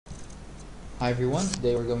Hi everyone,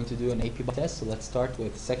 today we're going to do an AP test, so let's start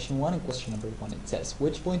with section 1 and question number 1. It says,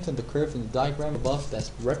 which point on the curve in the diagram above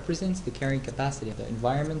best represents the carrying capacity of the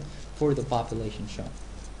environment for the population shown?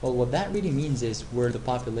 Well, what that really means is where the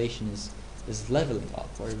population is leveling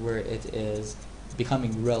up, or where it is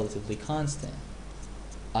becoming relatively constant.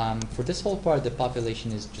 For this whole part, the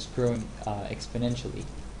population is just growing exponentially,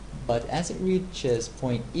 but as it reaches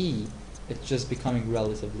point E, it's just becoming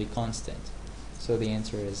relatively constant. So the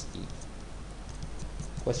answer is E.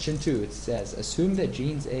 Question 2, it says, assume that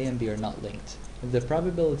genes A and B are not linked. If the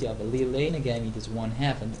probability of allele A in a gamete is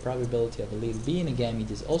 1/2 and the probability of allele B in a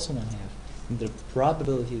gamete is also 1/2, then the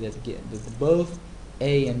probability that both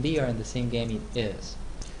A and B are in the same gamete is.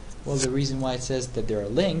 Well, the reason why it says that they are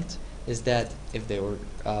linked is that if they were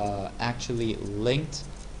actually linked,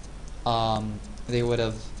 they would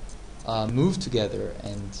have moved together,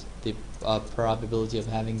 and the probability of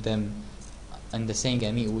having them in the same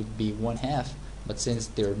gamete would be 1/2. But since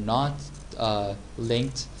they're not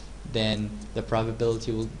linked, then the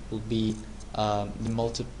probability will be the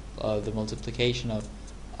multiplication of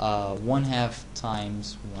 1/2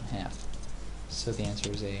 times 1/2. So the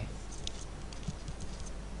answer is A.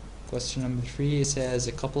 Question number 3, it says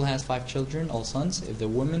a couple has 5 children, all sons. If the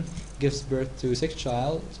woman gives birth to a 6th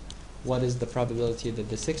child, what is the probability that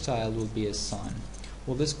the 6th child will be a son?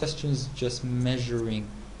 Well, this question is just measuring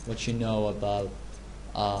what you know about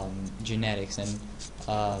genetics, and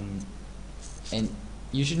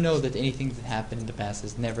you should know that anything that happened in the past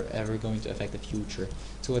is never ever going to affect the future.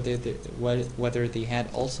 So whether they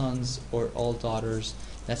had all sons or all daughters,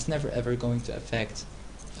 that's never ever going to affect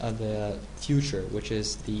the future, which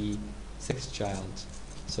is the 6th child.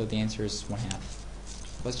 So the answer is 1/2.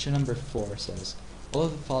 Question number 4 says, all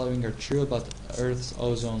of the following are true about Earth's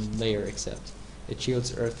ozone layer except it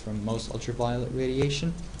shields Earth from most ultraviolet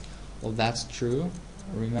radiation. Well, that's true.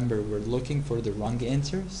 Remember, we're looking for the wrong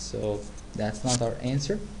answer, so that's not our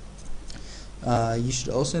answer. You should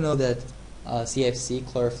also know that CFC,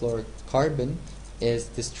 chlorofluorocarbon, is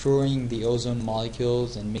destroying the ozone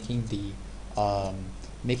molecules and making the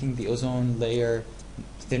ozone layer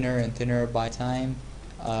thinner and thinner by time,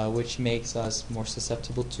 which makes us more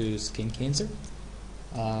susceptible to skin cancer.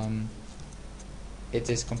 It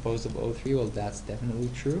is composed of O3. Well, that's definitely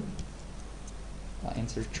true.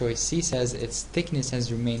 Answer choice C says its thickness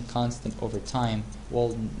has remained constant over time.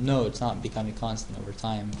 Well, no, it's not becoming constant over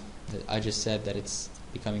time. I just said that it's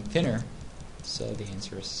becoming thinner, so the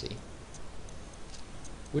answer is C.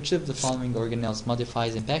 Which of the following organelles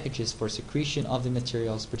modifies and packages for secretion of the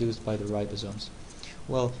materials produced by the ribosomes?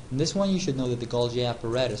 Well, in this one you should know that the Golgi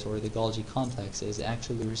apparatus, or the Golgi complex, is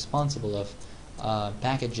actually responsible of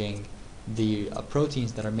packaging the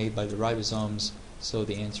proteins that are made by the ribosomes, so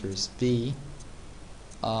the answer is B.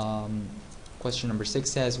 Question number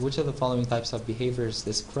 6 says, which of the following types of behaviors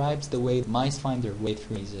describes the way mice find their way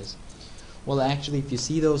through mazes? Well, actually, if you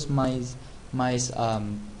see those mice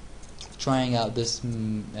trying out this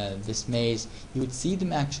maze, you would see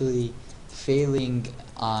them actually failing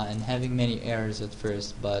and having many errors at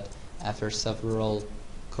first, but after several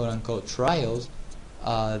quote-unquote trials,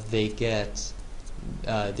 they get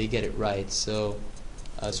it right. So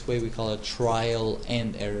this way we call it trial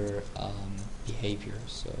and error behavior.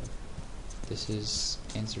 So this is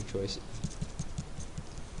answer choice.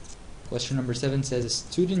 Question number 7 says, a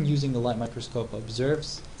student using a light microscope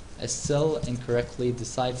observes a cell and correctly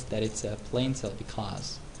decides that it's a plain cell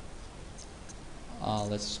because.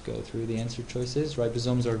 Let's go through the answer choices.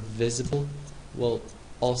 Ribosomes are visible. Well,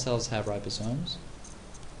 all cells have ribosomes.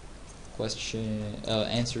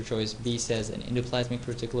 Answer choice B says an endoplasmic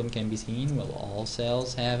reticulum can be seen. Well, all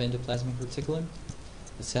cells have endoplasmic reticulum.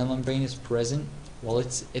 The cell membrane is present. Well,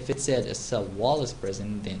 if it said a cell wall is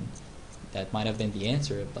present, then that might have been the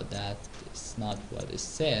answer, but that is not what is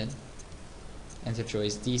said. Answer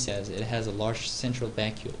choice D says it has a large central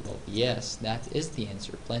vacuole. Well, yes, that is the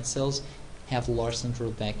answer. Plant cells have large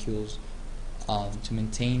central vacuoles to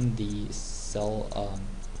maintain the cell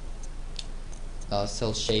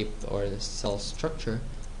shape or the cell structure,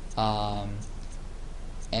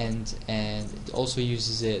 and it also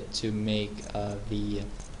uses it to make the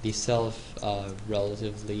cell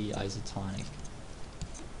relatively isotonic.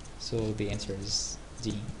 So the answer is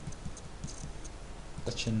D.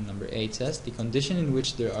 Question number 8 says, the condition in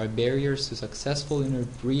which there are barriers to successful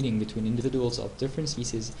interbreeding between individuals of different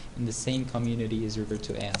species in the same community is referred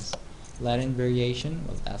to as Latent variation.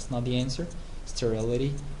 Well, that's not the answer.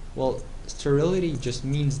 Sterility. Well, sterility just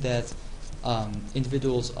means that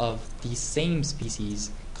individuals of the same species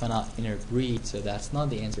cannot interbreed, so that's not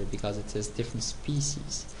the answer because it says different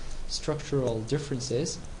species. Structural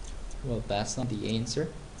differences. Well, that's not the answer.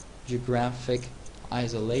 geographic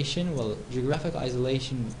isolation. Well, geographic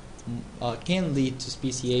isolation can lead to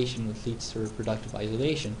speciation, which leads to reproductive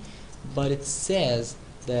isolation, but it says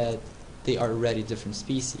that they are already different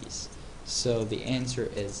species. So the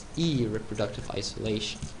answer is E, reproductive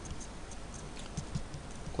isolation.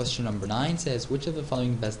 Question number 9 says, which of the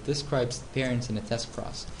following best describes parents in a test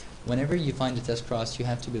cross? Whenever you find a test cross, you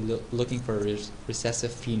have to be looking for a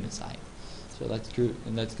recessive phenotype. So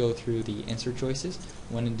let's go through the answer choices.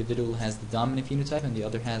 One individual has the dominant phenotype and the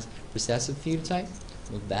other has recessive phenotype.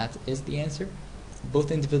 Well, that is the answer.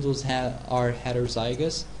 Both individuals are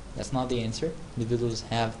heterozygous. That's not the answer. Individuals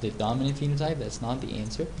have the dominant phenotype. That's not the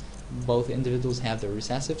answer. Both individuals have the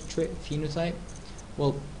recessive phenotype.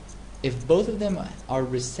 Well, if both of them are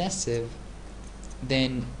recessive,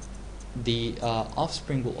 then the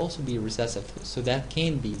offspring will also be recessive. So that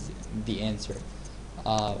can be the answer.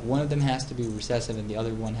 One of them has to be recessive and the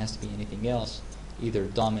other one has to be anything else, either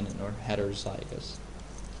dominant or heterozygous.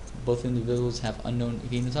 Both individuals have unknown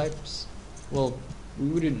phenotypes. Well, we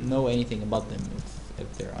wouldn't know anything about them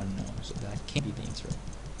if they're unknown, so that can't be the answer.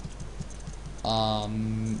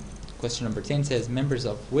 Question number 10 says, members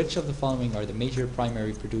of which of the following are the major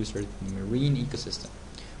primary producers in the marine ecosystem?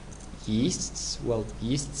 Yeasts. Well,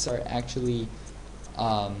 yeasts are actually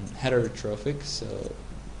heterotrophic, so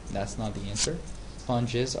that's not the answer.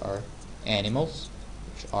 Sponges are animals,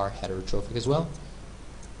 which are heterotrophic as well.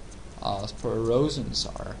 Sporosans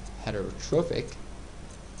are heterotrophic.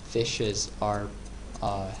 Fishes are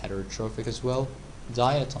heterotrophic as well.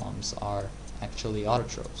 Diatoms are actually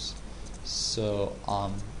autotrophs. So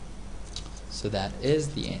that is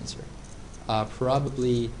the answer.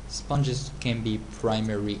 Probably sponges can be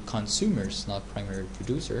primary consumers, not primary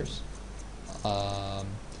producers.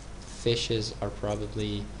 Fishes are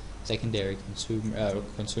probably secondary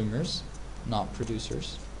consumers, not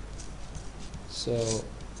producers. So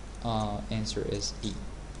answer is E.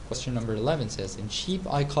 Question number 11 says, in sheep,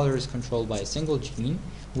 eye color is controlled by a single gene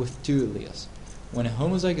with 2 alleles. When a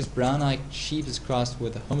homozygous brown-eyed sheep is crossed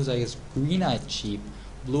with a homozygous green-eyed sheep,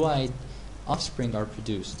 blue-eyed offspring are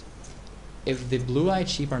produced. If the blue-eyed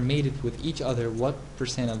sheep are mated with each other, what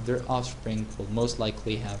 % of their offspring will most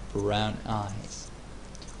likely have brown eyes?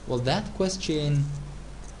 Well, that question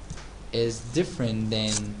is different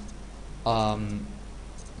than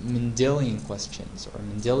Mendelian questions or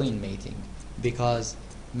Mendelian mating, because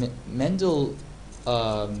Mendel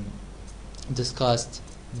discussed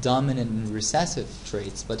dominant and recessive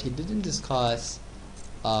traits, but he didn't discuss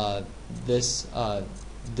this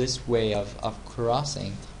way of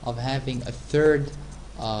crossing, of having a third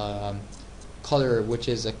color which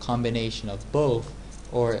is a combination of both,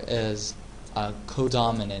 or is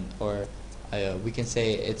codominant, or we can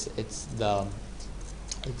say it's the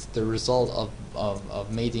result of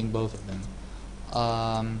mating both of them.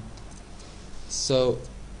 So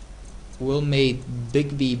we'll mate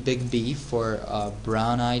big B for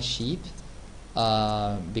brown-eyed sheep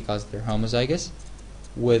because they're homozygous,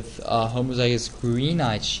 with homozygous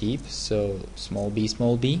green-eyed sheep, so small b.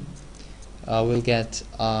 We'll get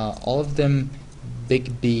all of them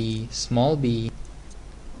big B, small b,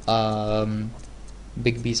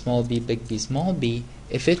 big B, small b, big B, small b.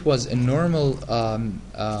 If it was a normal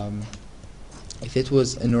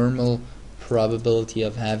probability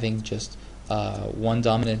of having just one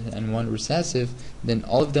dominant and one recessive, then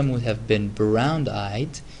all of them would have been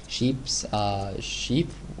brown-eyed sheep,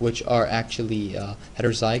 which are actually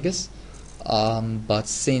heterozygous. But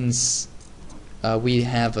since we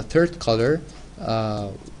have a third color,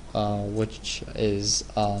 which is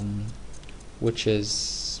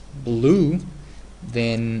blue,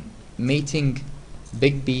 then mating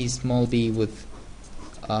big B, small b with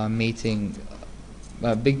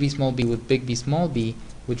big B, small b with big B, small b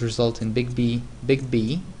would result in big B, small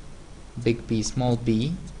b, big B, small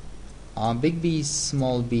b,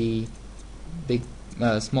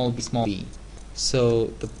 small b.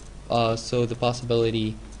 So the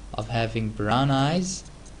possibility of having brown eyes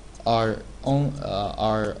are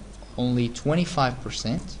only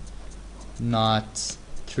 25%, not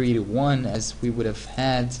 3-to-1 as we would have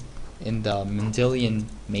had in the Mendelian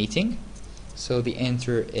mating. So the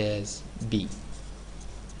answer is B.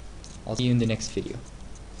 I'll see you in the next video.